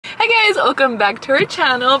guys, welcome back to our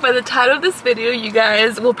channel. By the title of this video, you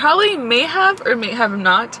guys will probably may have or may have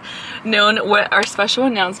not known what our special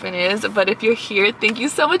announcement is, but if you're here, thank you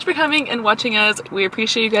so much for coming and watching us. We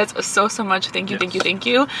appreciate you guys so much. Thank you.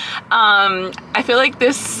 I feel like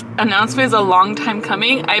this announcement is a long time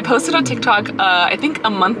coming. I posted on TikTok I think a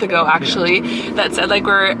month ago actually that said like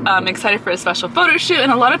we're excited for a special photo shoot,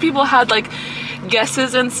 and a lot of people had like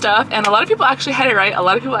guesses and stuff, and a lot of people actually had it right, a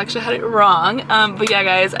lot of people actually had it wrong, but yeah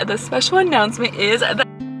guys, the special announcement is that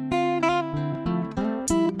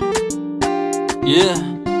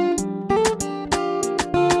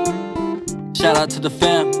shout out to the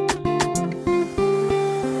fam.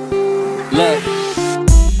 Look,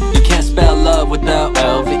 you can't spell love without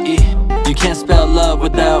LVE. You can't spell love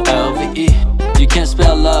without LVE. You can't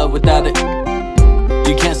spell love without it.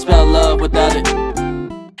 You can't spell love without it.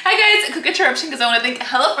 Hi guys, a quick interruption because I want to thank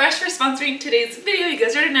HelloFresh for sponsoring today's video. You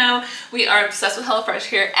guys already know we are obsessed with HelloFresh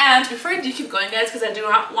here, and before I do keep going guys, because I do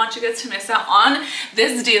not want you guys to miss out on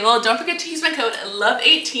this deal, don't forget to use my code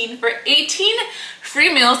LOVE18 for 18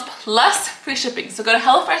 free meals plus free shipping. So go to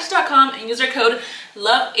HelloFresh.com and use our code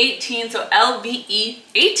LOVE18, so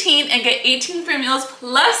LVE18, and get 18 free meals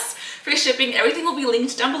plus free shipping. Everything will be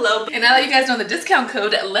linked down below. And now that you guys know the discount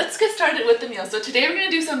code, let's get started with the meal. So today we're gonna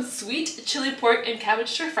do some sweet chili pork and cabbage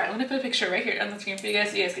stir fry. I'm gonna put a picture right here on the screen for you guys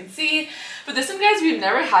so you guys can see. But this one, guys, we've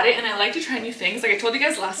never had it, and I like to try new things. Like I told you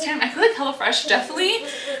guys last time, I feel like HelloFresh definitely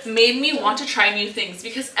made me want to try new things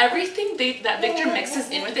because everything that Victor mixes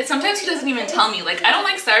in with it, sometimes he doesn't even tell me. Like I don't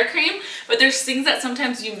like sour cream, but there's things that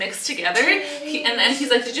sometimes you mix together. And then he's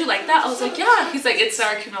like, did you like that? I was like, yeah. He's like, it's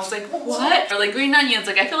sour cream. I was like, what? Or like green onions.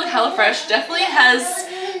 Like I feel like HelloFresh definitely has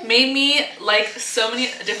made me like so many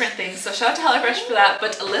different things. So shout out to HelloFresh for that.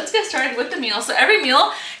 But let's get started with the meal. So every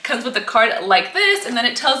meal comes with a card like this, and then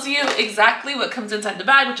it tells you exactly what comes inside the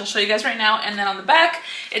bag, which I'll show you guys right now. And then on the back,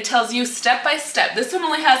 it tells you step by step. This one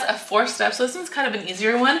only has 4 steps, so this one's kind of an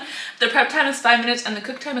easier one. The prep time is 5 minutes and the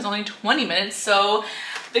cook time is only 20 minutes. So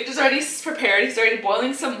Victor's already prepared. He's already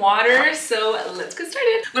boiling some water, so let's get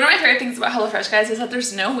started. One of my favorite things about HelloFresh, guys, is that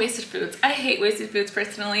there's no wasted foods. I hate wasted foods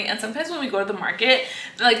personally, and sometimes when we go to the market,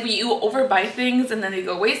 like you overbuy things and then they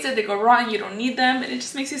go wasted, they go wrong, you don't need them, and it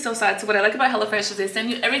just makes you so sad. So what I like about HelloFresh is they send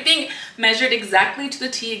you everything measured exactly to the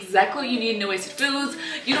T, exactly what you need, no wasted foods.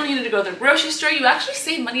 You don't need to go to the grocery store. You actually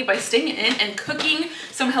save money by staying in and cooking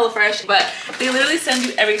some HelloFresh, but they literally send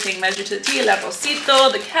you everything measured to the T. El arrocito,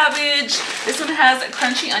 the cabbage. This one has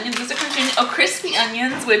crunchy onions. These are crunchy onions. Oh, crispy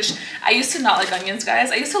onions, which I used to not like onions,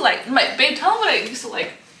 guys. I used to like, babe, tell them what I used to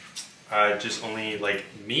like. Just only like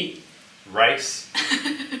meat, rice,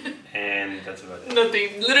 and that's about it.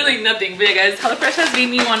 Nothing, literally nothing. But yeah, guys, HelloFresh has made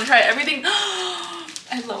me want to try everything.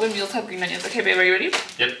 I love when meals have green onions. Okay, babe, are you ready?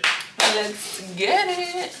 Yep. Let's get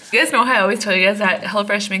it. You guys know how I always tell you guys that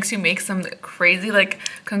HelloFresh makes you make some crazy like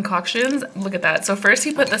concoctions. Look at that. So first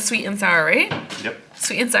you put the sweet and sour, right? Yep.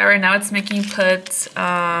 Sweet and sour. Now it's making you put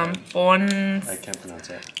I can't pronounce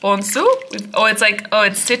that. Bonsu.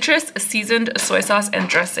 It's citrus, seasoned soy sauce, and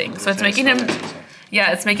dressing. So it's making him.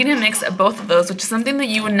 Yeah, it's making him mix both of those, which is something that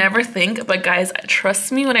you would never think. But guys, trust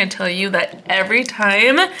me when I tell you that every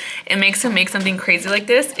time it makes him make something crazy like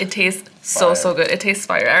this, it tastes so good. It tastes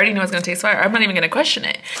fire. I already know it's gonna taste fire. I'm not even gonna question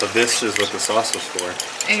it. So this is what the sauce was for,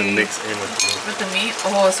 to mix in with the meat. With the meat?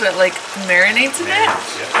 Oh, so it like marinates in it?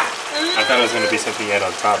 Yeah. I thought it was gonna be something you had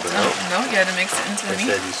on top, but no, you had to mix it into the meat.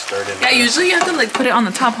 Instead you stirred it. Yeah, usually you have to like put it on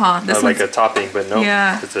the top, huh? This like a topping, but no.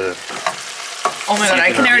 Yeah. It's a. Oh my god,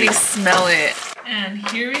 I can already smell it. And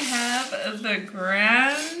here we have the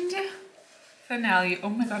grand finale. Oh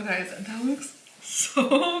my god, guys, that looks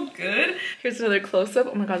so good. Here's another close-up.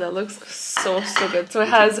 Oh my god, that looks so good. So it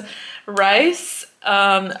has rice,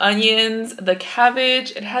 onions, the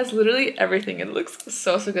cabbage. It has literally everything. It looks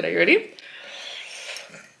so good. Are you ready?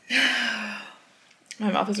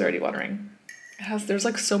 My mouth is already watering. There's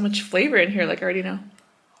like so much flavor in here, like I already know.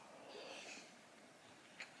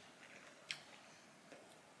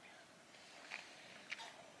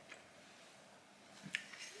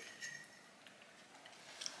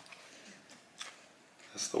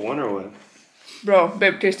 That's the one or what? Bro,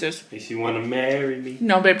 babe, taste this. Makes you want to marry me.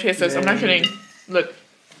 No, babe, taste this. I'm not kidding. Look.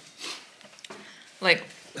 Like,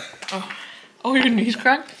 oh, your knees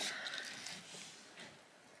cracked?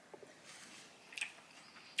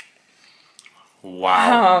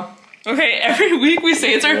 Wow. Okay, every week we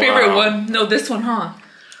say it's our favorite one. No, this one, huh?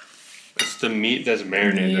 It's the meat that's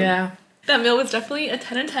marinated. Yeah. That meal was definitely a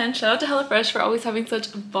 10 and 10. Shout out to HelloFresh for always having such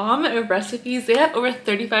bomb recipes. They have over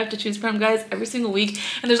 35 to choose from, guys, every single week.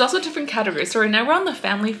 And there's also different categories. So right now we're on the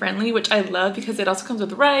family friendly, which I love because it also comes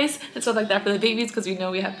with rice and stuff like that for the babies, because we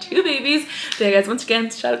know we have 2 babies. So yeah, guys, once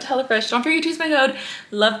again, shout out to HelloFresh. Don't forget to use my code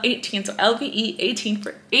LOVE18, so LVE18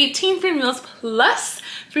 for 18 free meals plus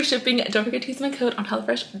free shipping. Don't forget to use my code on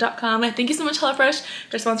HelloFresh.com. Thank you so much, HelloFresh,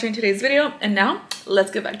 for sponsoring today's video. And now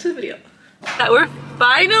let's get back to the video. That we're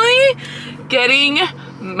finally getting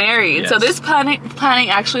married. Yes. So this planning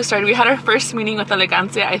actually started. We had our first meeting with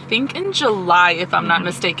Elegancia, I think in July, if I'm not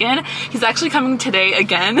mistaken. He's actually coming today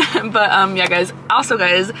again. But yeah, guys, also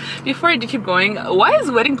guys, before I do keep going, why is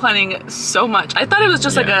wedding planning so much? I thought it was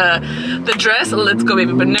just like the dress, let's go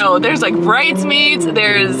baby, but no, there's like bridesmaids,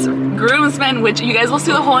 there's groomsmen, which you guys will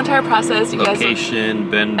see the whole entire process. You location,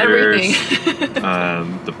 vendors, everything.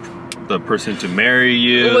 The person to marry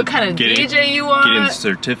you, what kind of DJ you want, getting a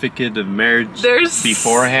certificate of marriage there's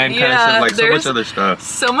beforehand, kind of stuff, like so much other stuff.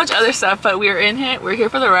 So much other stuff, but we're in it. We're here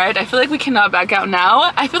for the ride. I feel like we cannot back out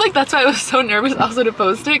now. I feel like that's why I was so nervous also to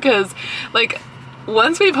post it, because like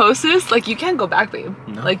once we post this, like you can't go back, babe.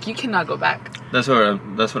 No. Like you cannot go back. That's what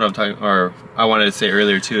I'm talking, or I wanted to say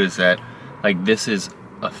earlier too, is that like this is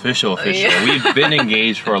official. Yeah. We've been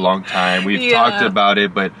engaged for a long time. We've talked about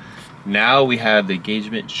it, but now we have the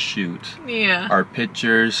engagement shoot. Yeah. Our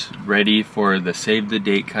pictures ready for the save the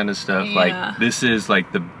date kind of stuff. Yeah. Like this is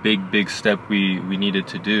like the big step we needed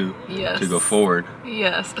to do to go forward.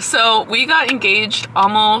 Yes. So we got engaged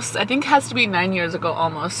almost, I think it has to be 9 years ago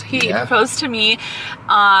almost. He proposed to me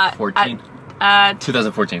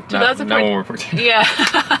 2014. Not when we're 14. Yeah.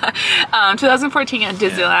 2014 at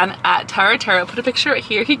Disneyland at Tara Tara. Put a picture right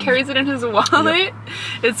here. He carries it in his wallet. Yep.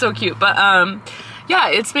 It's so cute. But yeah,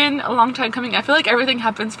 it's been a long time coming. I feel like everything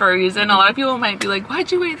happens for a reason. A lot of people might be like, why'd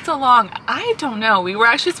you wait so long? I don't know. We were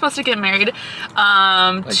actually supposed to get married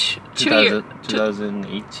like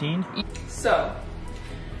 2018. So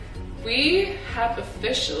we have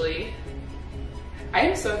officially, I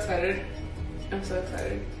am so excited. I'm so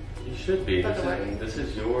excited. You should be. This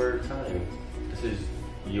is your time. This is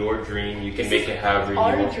your dream. You can make it however you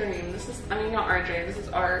want. Our dream. This is, I mean, not our dream. This is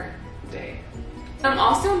our day. I'm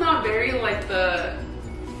also not very like I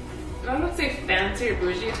don't want to say fancy or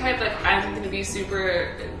bougie type. Like I'm gonna be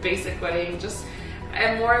super basic wedding. Just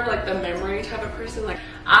I'm more of like the memory type of person. Like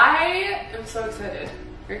I am so excited.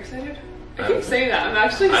 Are you excited? I keep saying that. I'm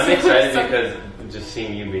actually. I'm so excited because just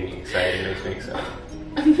seeing you being excited makes me excited.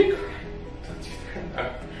 I'm gonna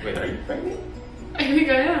cry. Wait, are you pregnant? I think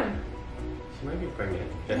I am. She might be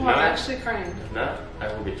pregnant. If I'm not, actually crying. If not, I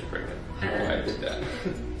will get you pregnant. I don't know why I did that.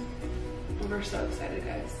 We're so excited,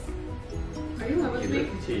 guys. Are you in love with me?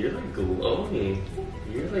 You're like glowing.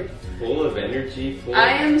 You're like full of energy. I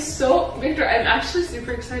am so, Victor, I'm actually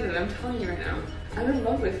super excited. I'm telling you right now. I'm in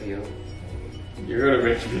love with you. You're gonna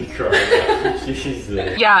make me cry.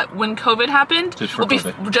 Jesus. Yeah, when COVID happened,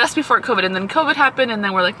 just before COVID, and then COVID happened, and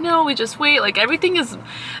then we're like, no, we just wait. Like everything is,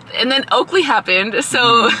 and then Oakley happened.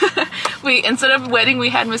 So we, instead of wedding, we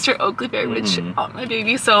had Mr. Oakley very rich, my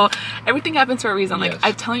baby. So everything happens for a reason. Like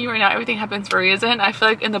I'm telling you right now, everything happens for a reason. I feel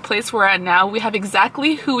like in the place we're at now, we have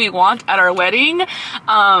exactly who we want at our wedding,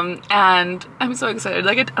 and I'm so excited.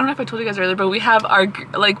 Like I don't know if I told you guys earlier, but we have our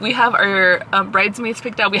bridesmaids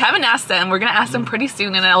picked out. We haven't asked them. We're gonna ask them pretty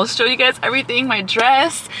soon, and I'll show you guys everything, my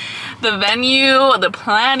dress, the venue, the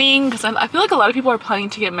planning, because I feel like a lot of people are planning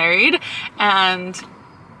to get married, and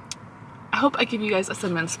I hope I give you guys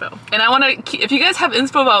some inspo. And I want to, if you guys have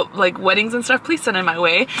inspo about like weddings and stuff, please send it my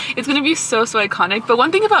way. It's gonna be so iconic. But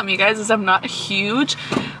one thing about me, guys, is I'm not huge,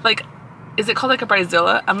 like, is it called like a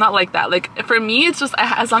bridezilla? I'm not like that. Like for me, it's just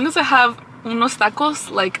as long as I have unos tacos,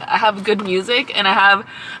 like I have good music and I have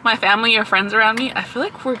my family or friends around me, I feel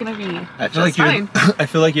like we're gonna be fine. I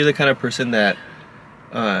feel like you're the kind of person that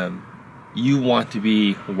you want to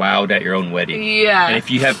be wowed at your own wedding. Yeah. And if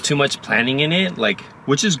you have too much planning in it, like,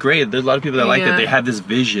 which is great, there's a lot of people that like that. They have this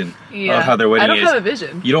vision of how their wedding is. I don't have a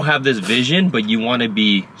vision. You don't have this vision, but you want to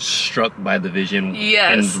be struck by the vision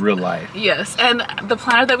in real life. Yes, and the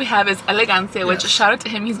planner that we have is Elegancia, which shout out to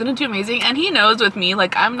him. He's gonna do amazing, and he knows with me,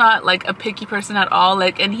 like I'm not like a picky person at all.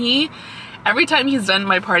 Like, and every time he's done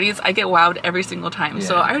my parties, I get wowed every single time. Yeah.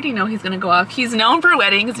 So I already know he's gonna go off. He's known for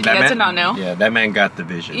weddings, if you guys did not know. Yeah, that man got the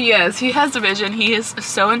vision. Yes, he has the vision. He is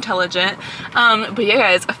so intelligent. But yeah,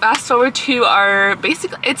 guys, fast forward to our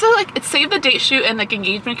it's save the date shoot and like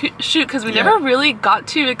engagement shoot, because we never really got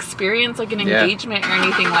to experience like an engagement or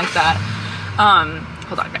anything like that.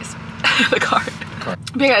 Hold on, guys. The card.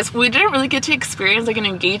 But guys, we didn't really get to experience like an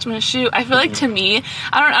engagement shoot. I feel like to me,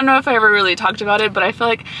 I don't know if I ever really talked about it, but I feel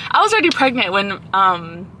like I was already pregnant when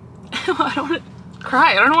I don't want to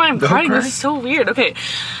cry. I don't know why I'm crying. Cry. This is so weird. Okay.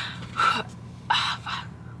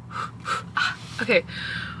 Okay.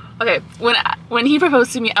 When he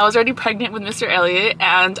proposed to me, I was already pregnant with Mr. Elliot,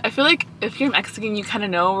 and I feel like if you're Mexican, you kind of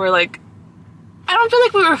know we're like, I don't feel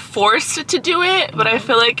like we were forced to do it, but I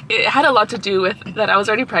feel like it had a lot to do with that I was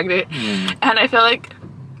already pregnant, and I feel like.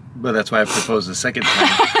 But that's why I proposed the second time.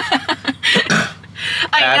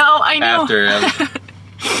 I know. After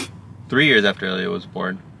 3 years after Elliot was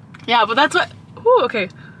born. Yeah, but that's what. Ooh, okay.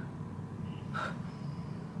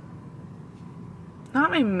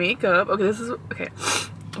 Not my makeup. Okay, this is okay.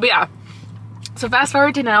 But yeah. So fast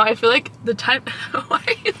forward to now, I feel like the time. Why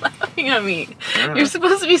are you laughing at me? You're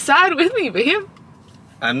supposed to be sad with me, babe.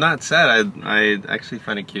 I'm not sad. I actually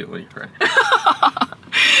find it cute when you cry.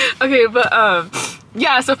 Okay, but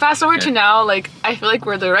yeah. So fast forward to now, like I feel like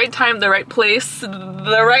we're the right time, the right place, the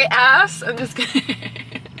right ass. I'm just kidding.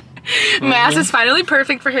 My ass is finally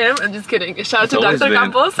perfect for him. I'm just kidding. Shout out to Dr.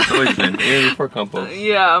 Campos. It's always been. Even before Campos.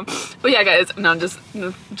 Yeah. But yeah, guys. No, I'm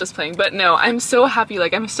just playing. But no, I'm so happy.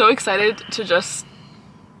 Like, I'm so excited to just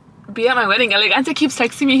be at my wedding. Like, Ante keeps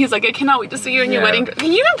texting me. He's like, I cannot wait to see you in your wedding dress.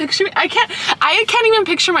 Can you even picture me? I can't even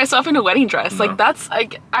picture myself in a wedding dress. No. Like, that's,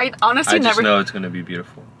 like, I honestly never. I just know it's going to be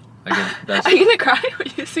beautiful. Are you going to cry when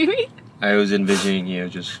you see me? I was envisioning you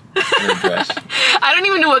just in a dress. I don't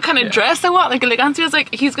even know what kind of dress I want. Like Elegancia was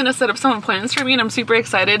like, he's gonna set up some appointments for me, and I'm super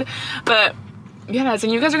excited. But yeah, guys,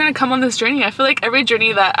 and you guys are gonna come on this journey. I feel like every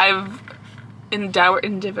journey that I've endowed,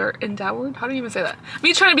 how do you even say that?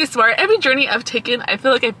 Me trying to be smart. Every journey I've taken, I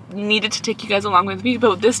feel like I needed to take you guys along with me.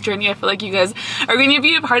 But with this journey, I feel like you guys are going to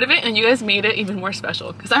be a part of it, and you guys made it even more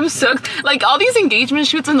special. Because I'm so, like, all these engagement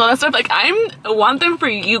shoots and all that stuff, like, I want them for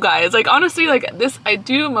you guys. Like, honestly, like, this, I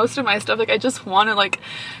do most of my stuff, like, I just want to, like,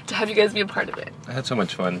 to have you guys be a part of it. I had so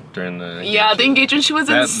much fun during the the engagement shoot was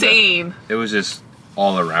insane. It was just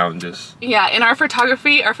all around just. Yeah, in our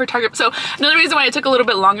photography, so another reason why it took a little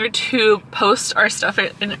bit longer to post our stuff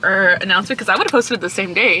in our announcement, because I would have posted it the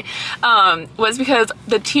same day, was because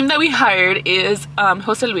the team that we hired is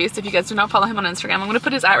Jose Luis. If you guys do not follow him on Instagram, I'm gonna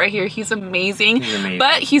put his ad right here. He's amazing.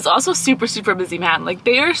 But he's also super busy, man. Like,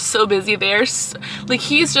 they are so busy. Like,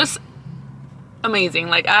 he's just amazing.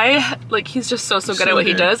 Like, he's just so good at what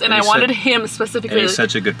he does, and I wanted him specifically. And he's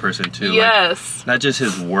such a good person too. Yes. Like, not just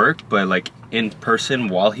his work, but like in person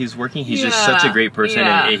while he's working, he's just such a great person.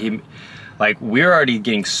 And he, like, we're already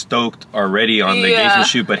getting stoked already on the engagement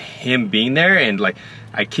shoot, but him being there, and like,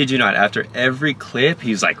 I kid you not, after every clip,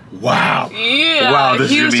 he's like, wow, wow,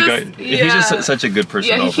 this is gonna be good. He's just such a good person.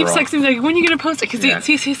 Yeah, he keeps texting me like, when are you gonna post it? Because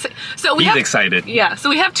he's excited. Yeah, so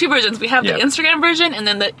we have two versions. We have the Instagram version and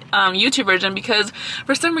then the YouTube version, because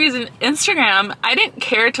for some reason Instagram, I didn't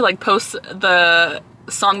care to like post the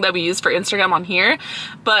song that we use for Instagram on here,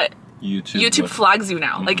 but YouTube flags you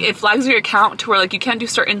now. Like, it flags your account to where like you can't do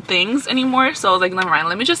certain things anymore. So I was like, never mind,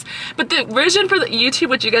 let me just. But the version for the YouTube,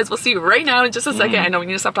 which you guys will see right now in just a second, I know we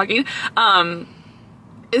need to stop talking,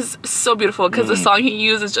 is so beautiful, because the song he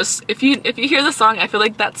uses just, if you hear the song, I feel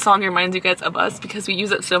like that song reminds you guys of us because we use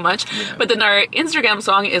it so much. But then our Instagram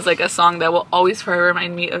song is like a song that will always forever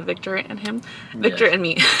remind me of Victor and him. Victor and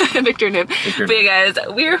me. Victor and him. But yeah, guys,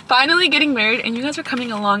 we're finally getting married, and you guys are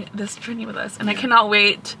coming along this journey with us, and I cannot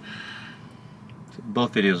wait.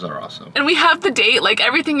 Both videos are awesome. And we have the date. Like,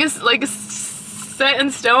 everything is like set in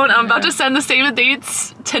stone. I'm about to send the save the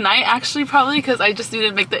dates tonight, actually, probably, because I just need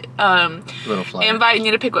to make the little flyer. Invite. I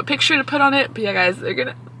need to pick what picture to put on it. But yeah, guys, they're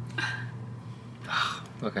gonna.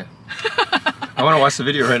 Okay. I want to watch the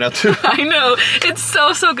video right now too. I know, it's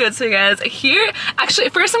so good. So guys, here, actually,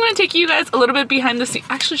 first I'm gonna take you guys a little bit behind the scenes.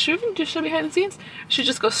 Actually, should we do show behind the scenes? Or should we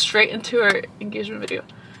just go straight into our engagement video?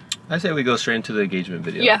 I say we go straight into the engagement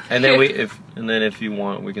video. Yeah. And then if you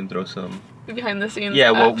want, we can throw some behind the scenes.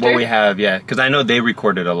 Yeah, what we have, because I know they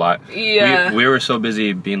recorded a lot. Yeah. We were so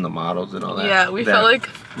busy being the models and all that. Yeah, we felt like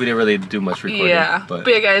we didn't really do much recording. Yeah. But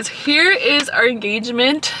yeah, guys, here is our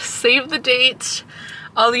engagement. Save the date,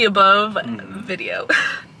 all the above video.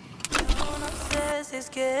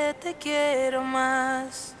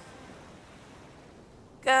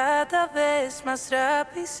 Cada vez más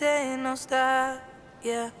rápido se nos da,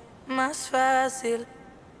 más fácil.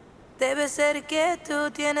 Debe ser que tú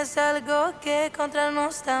tienes algo que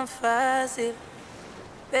encontrarnos tan fácil.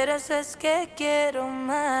 Pero eso es que quiero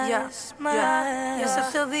más, más. Yo soy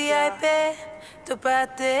tu VIP, tu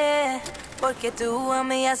parte, porque tú a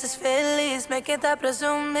mí haces feliz. Me encanta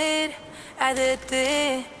presumir, ay de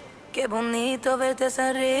ti. Qué bonito verte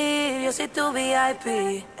sonreír. Yo soy tu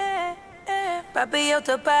VIP, papi, yo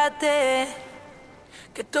tu parte,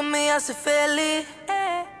 que tú me haces feliz.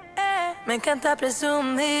 Me encanta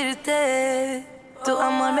presumirte. Tu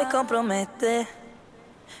amor me compromete.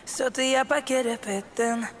 So tú ya pa' que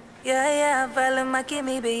respeten. Yeah, yeah, vale más que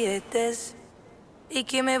mis billetes. Y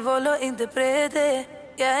que mi voz lo interprete.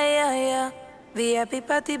 Yeah, yeah, yeah. VIP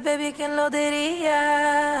pa' ti, baby, ¿quién lo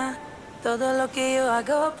diría? Todo lo que yo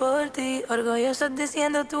hago por ti, orgulloso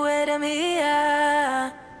diciendo tú eres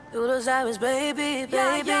mía. Tú lo sabes, baby,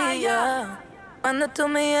 baby, yeah. Cuando tú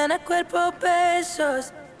me llenas cuerpo,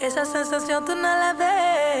 besos, esa sensación tú no la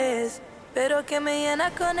ves, pero que me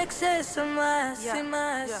llena con exceso más, y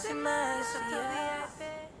más, y más,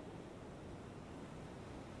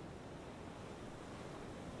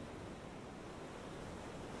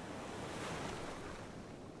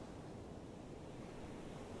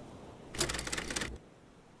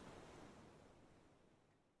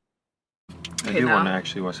 I do want to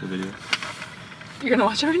actually watch the video. You're gonna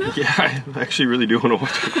watch it right now? Yeah, I actually really do want to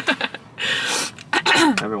watch it.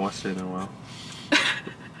 I haven't watched it in a while.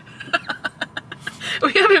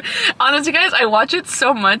 We haven't, honestly guys, I watch it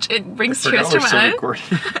so much, it brings tears to my eyes.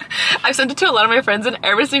 I've sent it to a lot of my friends, and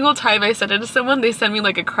every single time I send it to someone, they send me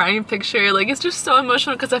like a crying picture. Like, it's just so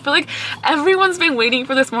emotional because I feel like everyone's been waiting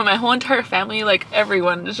for this moment. My whole entire family, like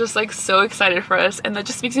everyone is just like so excited for us, and that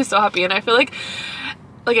just makes me so happy. And I feel like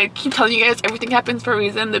I keep telling you guys, everything happens for a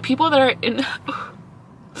reason. The people that are in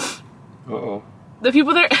the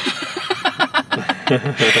people that are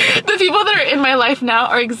the people that are in my life now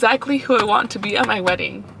are exactly who I want to be at my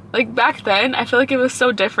wedding. Like, back then, I feel like it was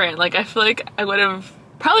so different. Like, I feel like I would have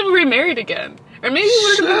probably remarried again. Or maybe we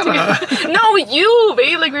would have been together. No, you,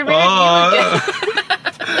 babe. Like, remarried you again.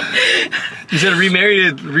 You said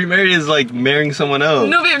remarried. Remarried is like marrying someone else.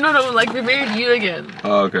 No, babe. No. Like, remarried you again.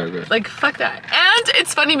 Oh, okay. Like, fuck that. And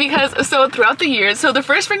it's funny because, so throughout the years, so the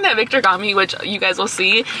first ring that Victor got me, which you guys will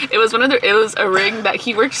see, it was a ring that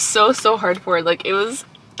he worked so hard for. Like, it was,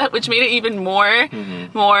 which made it even more,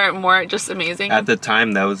 more just amazing. At the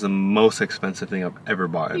time, that was the most expensive thing I've ever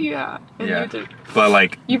bought. Yeah. Yeah. But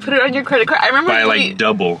like, you put it on your credit card. I remember by like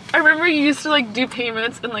double. I remember you used to like do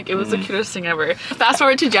payments, and like it was the cutest thing ever. Fast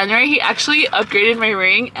forward to January, he actually upgraded my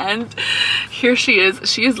ring, and here she is.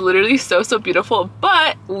 She is literally so beautiful.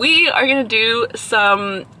 But we are gonna do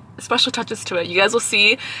some special touches to it. You guys will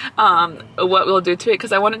see what we'll do to it,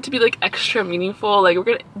 because I want it to be like extra meaningful. Like,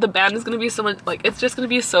 the band is gonna be so much, like, it's just gonna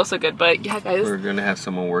be so good. But yeah, guys, we're gonna have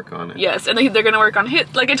someone work on it. Yes, and they're gonna work on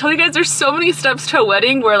it. Like I told you guys, there's so many steps to a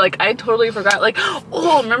wedding where like I totally forgot. Like,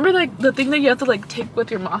 oh, remember like the thing that you have to like take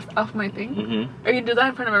with your mouth off my thing? Are you gonna do that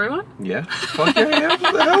in front of everyone? Yeah. Fuck yeah,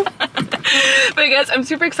 what the hell? But guys, I'm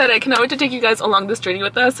super excited. I cannot wait to take you guys along this journey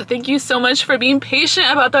with us. So thank you so much for being patient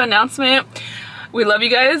about the announcement. We love you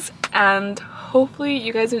guys, and hopefully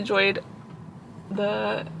you guys enjoyed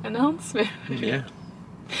the announcement. Yeah.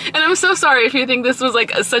 And I'm so sorry if you think this was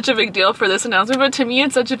like such a big deal for this announcement, but to me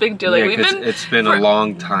it's such a big deal. Like, it's been a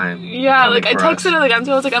long time. Yeah, like I texted like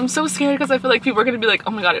Auntie, I was like, I'm so scared because I feel like people are gonna be like,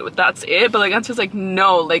 oh my god, that's it. But like Auntie was like,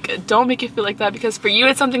 no, like don't make it feel like that, because for you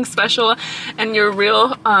it's something special, and your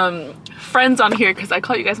real friends on here, because I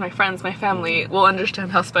call you guys my friends, my family, will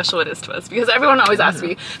understand how special it is to us, because everyone always asks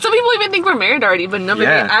me. Some people even think we're married already, but no, baby,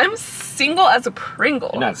 I'm single as a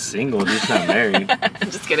Pringle. You're not single, you're just not married.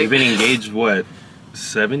 I'm just kidding. We've been engaged, what,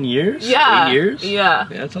 7 years? Yeah. 8 years? Yeah.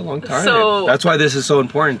 Yeah, that's a long time. So, that's why this is so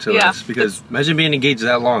important to us, because imagine being engaged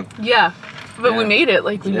that long. Yeah. But we made it.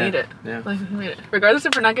 Like, we made it. Yeah. Like, we made it. Regardless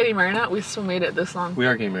if we're not getting married or not, we still made it this long. We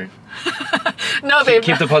are getting married. No, babe.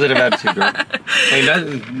 Keep the positive attitude, girl.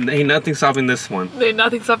 Ain't nothing stopping this one. Ain't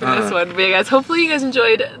nothing stopping this one. But yeah, guys, hopefully you guys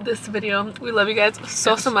enjoyed this video. We love you guys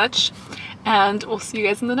so much. And we'll see you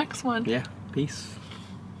guys in the next one. Yeah. Peace.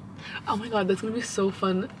 Oh my god, that's gonna be so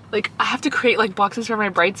fun. Like, I have to create like boxes for my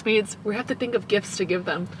bridesmaids. We have to think of gifts to give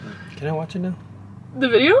them. Can I watch it now? The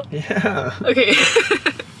video? Yeah. Okay.